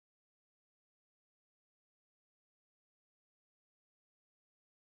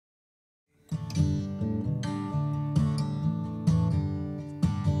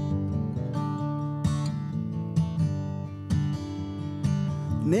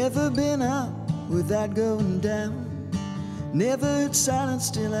Never been up without going down. Never heard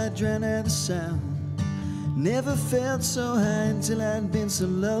silence till I drowned out the sound. Never felt so high until I'd been so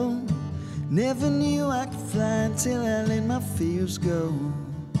low. Never knew I could fly until I let my fears go.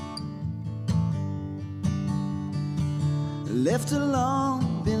 Left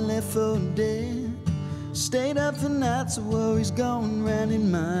alone, been left for dead. Stayed up for nights of worries going round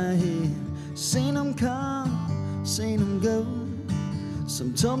in my head. Seen them come, seen them go.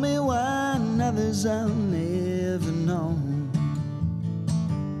 Some told me why, and others I'll never know.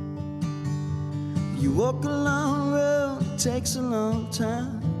 You walk a long road, it takes a long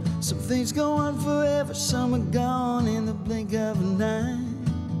time. Some things go on forever, some are gone in the blink of an eye.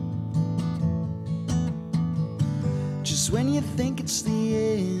 Just when you think it's the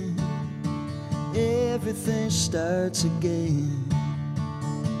end, everything starts again.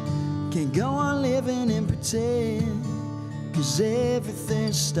 Can't go on living and pretend, 'cause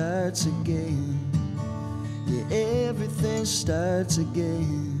everything starts again. Yeah, everything starts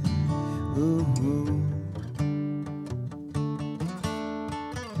again. Ooh, ooh.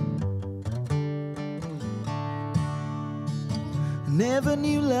 Never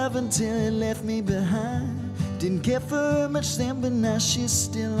knew love until it left me behind. Didn't care for her much then, but now she's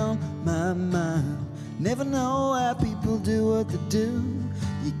still on my mind. Never know how people do what they do.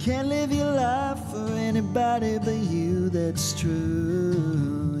 You can't live your life for anybody but you, that's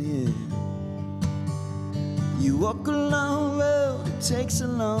true, yeah. You walk a long road, it takes a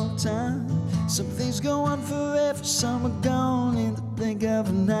long time. Some things go on forever, some are gone in the blink of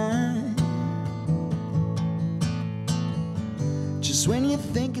an eye. Just when you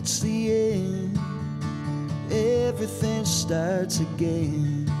think it's the end, everything starts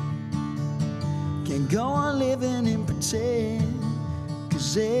again. Can't go on living and pretend,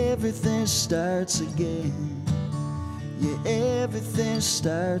 'cause everything starts again. Yeah, everything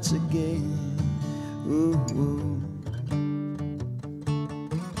starts again. Ooh, ooh.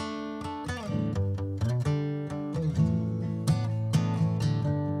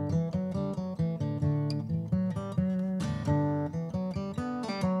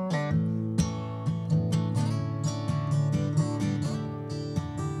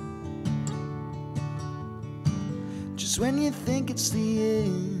 Just when you think it's the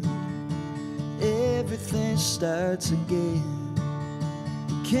end, everything starts again.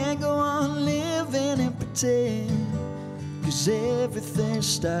 You can't go on living and pretend, 'cause everything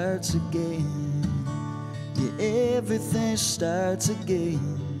starts again. Yeah, everything starts again.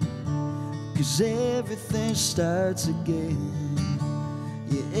 'Cause everything starts again.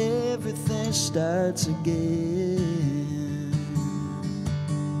 Yeah, everything starts again.